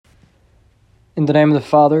In the name of the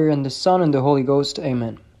Father, and the Son, and the Holy Ghost.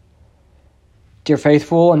 Amen. Dear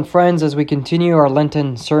faithful and friends, as we continue our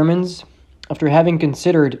Lenten sermons, after having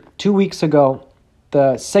considered 2 weeks ago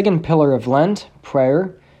the second pillar of Lent,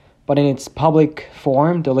 prayer, but in its public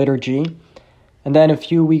form, the liturgy, and then a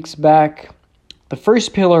few weeks back, the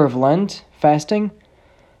first pillar of Lent, fasting,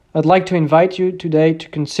 I'd like to invite you today to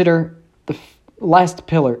consider the last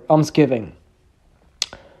pillar, almsgiving.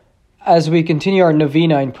 As we continue our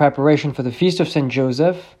Novena in preparation for the Feast of St.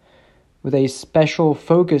 Joseph, with a special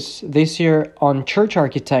focus this year on church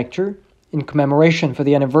architecture, in commemoration for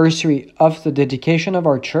the anniversary of the dedication of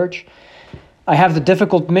our church, I have the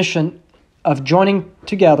difficult mission of joining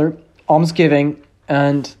together almsgiving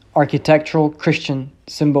and architectural Christian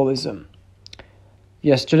symbolism.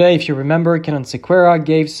 Yesterday, if you remember, Canon Sequeira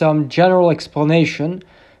gave some general explanation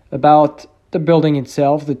about the building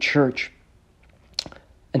itself, the church.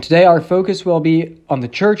 And today our focus will be on the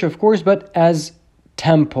church, of course, but as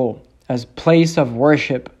temple, as place of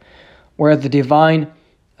worship, where the divine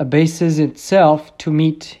abases itself to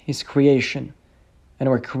meet his creation, and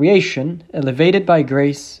where creation, elevated by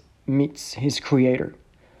grace, meets his creator,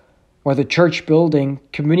 where the church building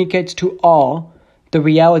communicates to all the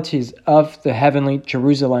realities of the heavenly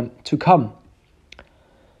Jerusalem to come.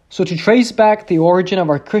 So to trace back the origin of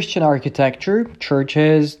our Christian architecture,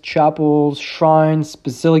 churches, chapels, shrines,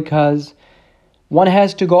 basilicas, one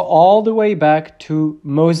has to go all the way back to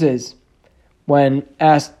Moses, when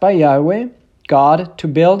asked by Yahweh, God, to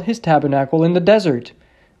build his tabernacle in the desert,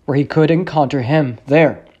 where he could encounter him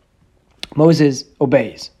there. Moses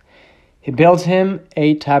obeys. He builds him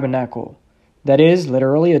a tabernacle, that is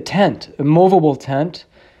literally a tent, a movable tent,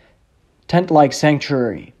 tent-like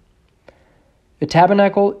sanctuary. A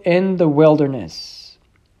tabernacle in the wilderness,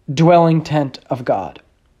 dwelling tent of God.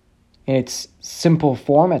 In its simple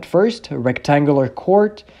form at first, a rectangular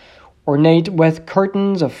court, ornate with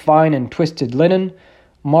curtains of fine and twisted linen,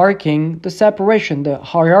 marking the separation, the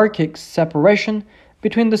hierarchic separation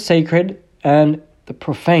between the sacred and the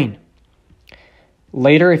profane.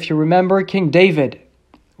 Later, if you remember, King David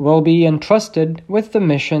will be entrusted with the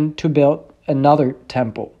mission to build another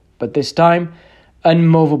temple, but this time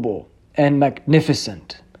unmovable and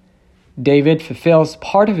magnificent. David fulfills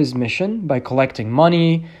part of his mission by collecting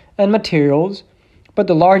money and materials, but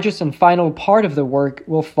the largest and final part of the work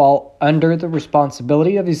will fall under the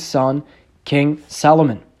responsibility of his son, King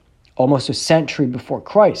Solomon, almost a century before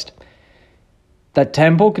Christ. That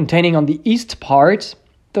temple containing on the east part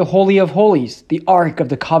the Holy of Holies, the Ark of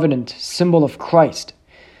the Covenant, symbol of Christ.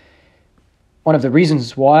 One of the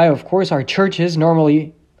reasons why, of course, our churches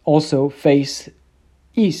normally also face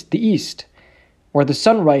the east, where the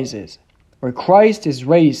sun rises, where Christ is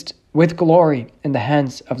raised with glory in the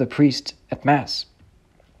hands of the priest at Mass.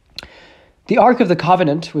 The Ark of the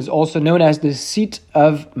Covenant was also known as the seat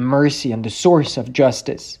of mercy and the source of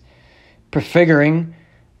justice, prefiguring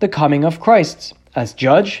the coming of Christ as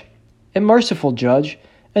judge, a merciful judge,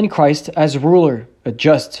 and Christ as ruler, a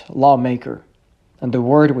just lawmaker. And the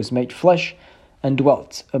Word was made flesh and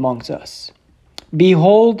dwelt amongst us.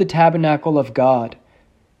 Behold the tabernacle of God.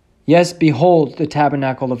 Yes, behold the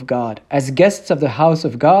tabernacle of God. As guests of the house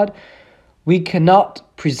of God, we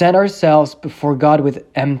cannot present ourselves before God with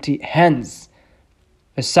empty hands.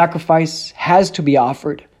 A sacrifice has to be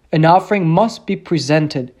offered. An offering must be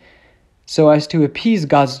presented so as to appease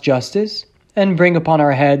God's justice and bring upon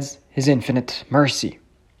our heads his infinite mercy.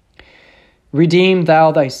 Redeem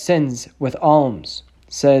thou thy sins with alms,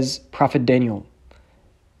 says Prophet Daniel.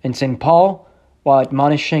 And St. Paul, while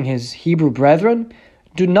admonishing his Hebrew brethren,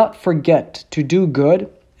 do not forget to do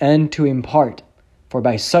good and to impart, for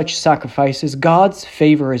by such sacrifices God's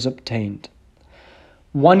favor is obtained.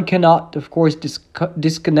 One cannot, of course,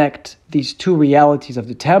 disconnect these two realities of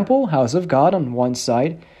the temple, house of God on one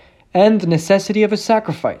side, and the necessity of a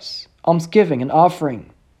sacrifice, almsgiving and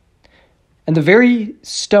offering. And the very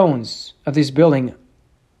stones of this building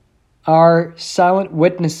are silent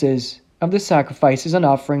witnesses of the sacrifices and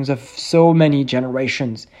offerings of so many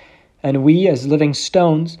generations. And we, as living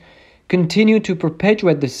stones, continue to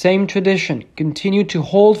perpetuate the same tradition, continue to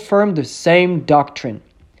hold firm the same doctrine.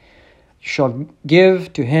 You shall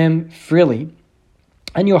give to him freely,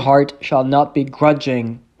 and your heart shall not be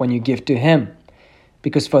grudging when you give to him,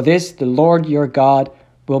 because for this the Lord your God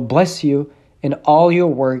will bless you in all your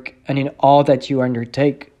work and in all that you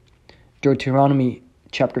undertake. Deuteronomy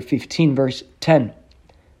chapter 15, verse 10.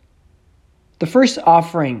 The first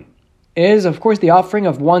offering is, of course, the offering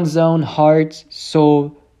of one's own heart,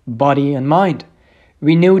 soul, body, and mind,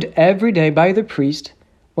 renewed every day by the priest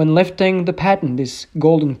when lifting the paten, this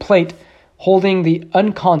golden plate, holding the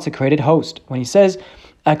unconsecrated host, when he says,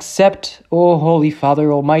 Accept, O Holy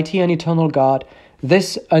Father, Almighty and eternal God,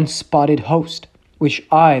 this unspotted host, which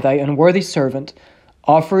I, thy unworthy servant,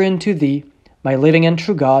 offer unto thee, my living and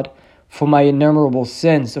true God, for my innumerable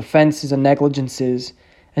sins, offenses, and negligences,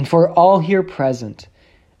 and for all here present,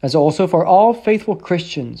 as also for all faithful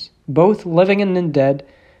Christians, both living and dead,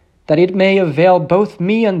 that it may avail both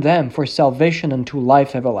me and them for salvation unto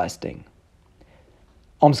life everlasting.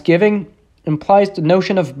 Almsgiving implies the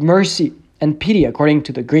notion of mercy and pity according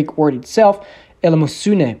to the Greek word itself,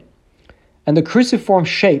 elmosune, and the cruciform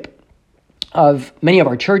shape of many of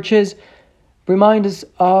our churches remind us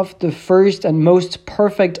of the first and most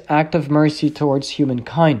perfect act of mercy towards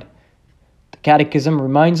humankind. The Catechism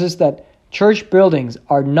reminds us that church buildings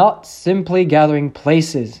are not simply gathering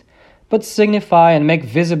places, but signify and make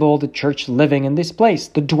visible the church living in this place,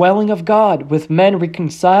 the dwelling of God with men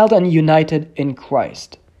reconciled and united in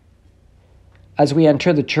Christ. As we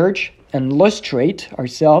enter the church and lustrate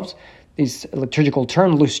ourselves, this liturgical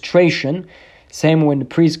term, lustration, same when the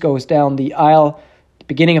priest goes down the aisle, the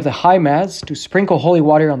beginning of the high mass, to sprinkle holy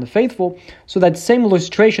water on the faithful. So that same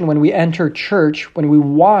lustration when we enter church, when we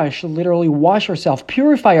literally wash ourselves,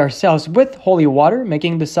 purify ourselves with holy water,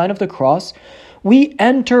 making the sign of the cross, we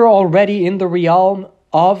enter already in the realm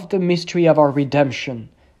of the mystery of our redemption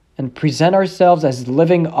and present ourselves as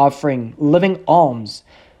living offering, living alms,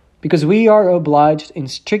 because we are obliged in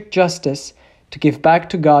strict justice to give back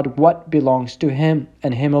to God what belongs to Him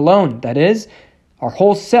and Him alone. That is, our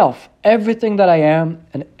whole self, everything that I am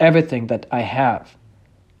and everything that I have.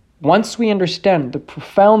 Once we understand the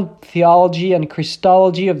profound theology and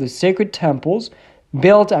Christology of the sacred temples,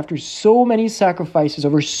 built after so many sacrifices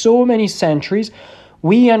over so many centuries,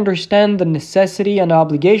 we understand the necessity and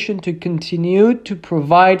obligation to continue to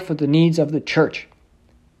provide for the needs of the church.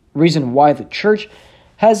 Reason why the church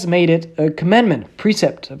has made it a commandment,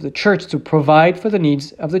 precept of the church to provide for the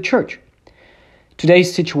needs of the church.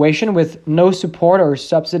 Today's situation with no support or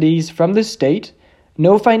subsidies from the state,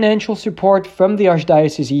 no financial support from the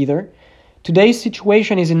archdiocese either, today's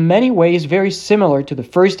situation is in many ways very similar to the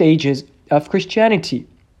first ages of Christianity,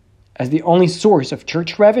 as the only source of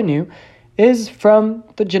church revenue is from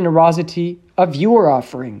the generosity of viewer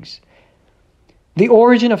offerings. The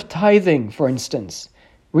origin of tithing, for instance,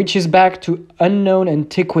 reaches back to unknown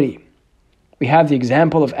antiquity. We have the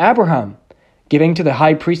example of Abraham giving to the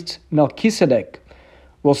high priest Melchizedek.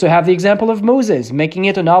 We also have the example of Moses making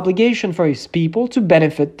it an obligation for his people to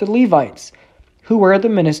benefit the Levites, who were the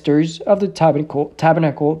ministers of the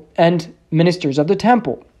tabernacle and ministers of the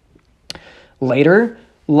temple. Later,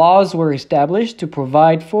 laws were established to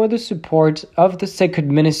provide for the support of the sacred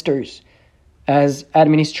ministers as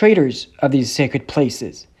administrators of these sacred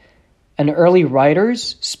places. And early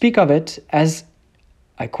writers speak of it as,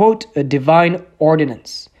 I quote, a divine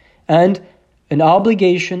ordinance and an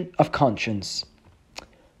obligation of conscience.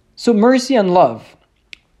 So mercy and love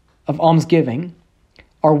of almsgiving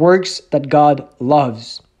are works that God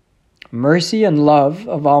loves. Mercy and love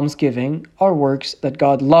of almsgiving are works that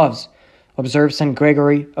God loves, observes St.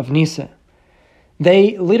 Gregory of Nyssa.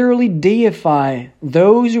 They literally deify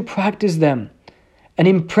those who practice them and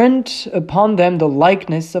imprint upon them the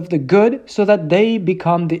likeness of the good so that they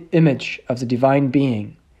become the image of the divine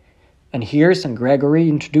being. And here St. Gregory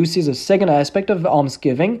introduces a second aspect of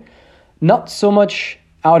almsgiving, not so much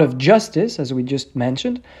out of justice, as we just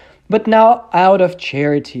mentioned, but now out of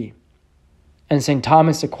charity. And St.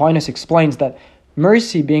 Thomas Aquinas explains that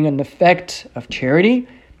mercy being an effect of charity,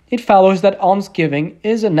 it follows that almsgiving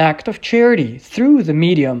is an act of charity through the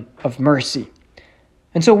medium of mercy.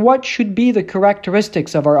 And so what should be the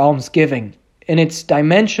characteristics of our almsgiving in its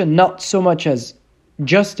dimension, not so much as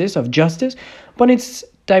justice, but its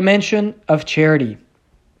dimension of charity?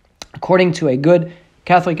 According to a good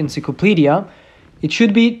Catholic encyclopedia, it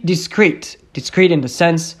should be discreet in the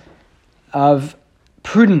sense of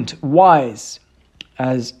prudent, wise,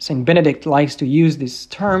 as St. Benedict likes to use this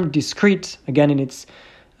term, discreet, again in its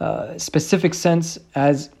specific sense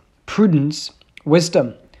as prudence,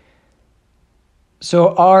 wisdom.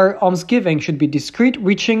 So our almsgiving should be discreet,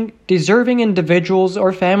 reaching deserving individuals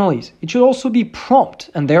or families. It should also be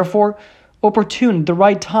prompt and therefore opportune at the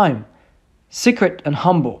right time, secret and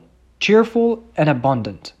humble, cheerful and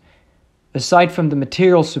abundant. Aside from the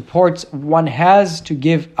material supports one has to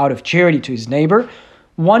give out of charity to his neighbor,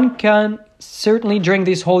 one can certainly during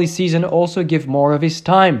this holy season also give more of his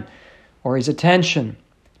time or his attention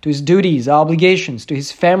to his duties, obligations, to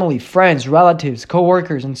his family, friends, relatives,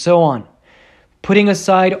 co-workers, and so on, putting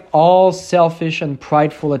aside all selfish and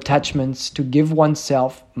prideful attachments to give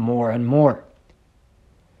oneself more and more.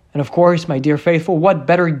 And of course, my dear faithful, what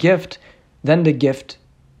better gift than the gift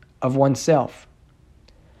of oneself?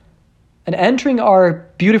 And entering our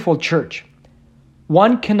beautiful church,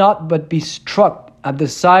 one cannot but be struck at the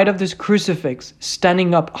sight of this crucifix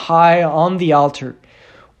standing up high on the altar,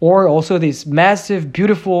 or also this massive,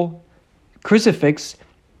 beautiful crucifix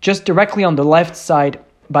just directly on the left side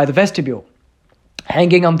by the vestibule.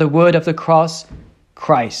 Hanging on the wood of the cross,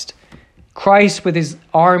 Christ. Christ with his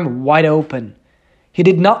arm wide open. He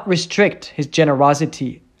did not restrict his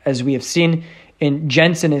generosity, as we have seen in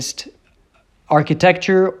Jansenist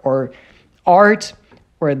architecture or art,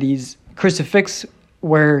 where these crucifixes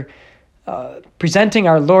were presenting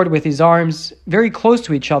our Lord with his arms very close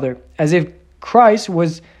to each other, as if Christ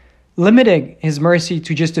was limiting his mercy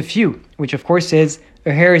to just a few, which of course is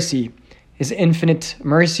a heresy. His infinite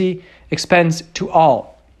mercy extends to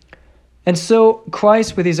all. And so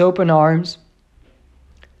Christ with his open arms,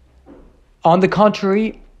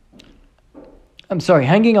 hanging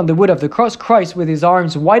on the wood of the cross, Christ with his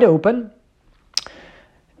arms wide open,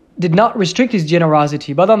 did not restrict his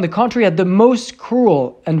generosity, but on the contrary, at the most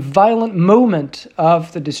cruel and violent moment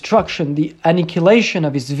of the destruction, the annihilation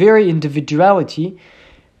of his very individuality,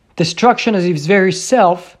 destruction of his very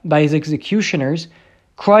self by his executioners,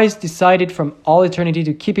 Christ decided from all eternity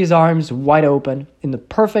to keep his arms wide open in the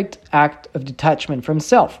perfect act of detachment from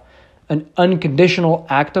self, an unconditional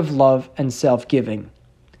act of love and self-giving,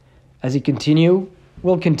 as he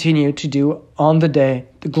will continue to do on the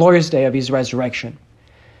glorious day of his resurrection.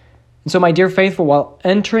 And so, my dear faithful, while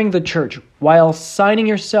entering the church, while signing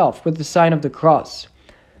yourself with the sign of the cross,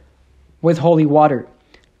 with holy water,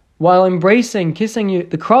 while kissing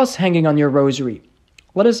the cross hanging on your rosary,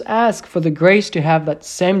 let us ask for the grace to have that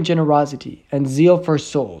same generosity and zeal for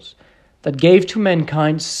souls that gave to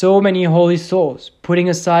mankind so many holy souls, putting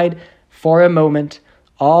aside for a moment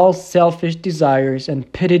all selfish desires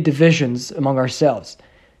and petty divisions among ourselves,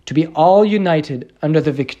 to be all united under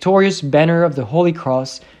the victorious banner of the Holy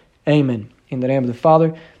Cross. Amen. In the name of the Father,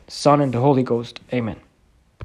 the Son, and the Holy Ghost. Amen.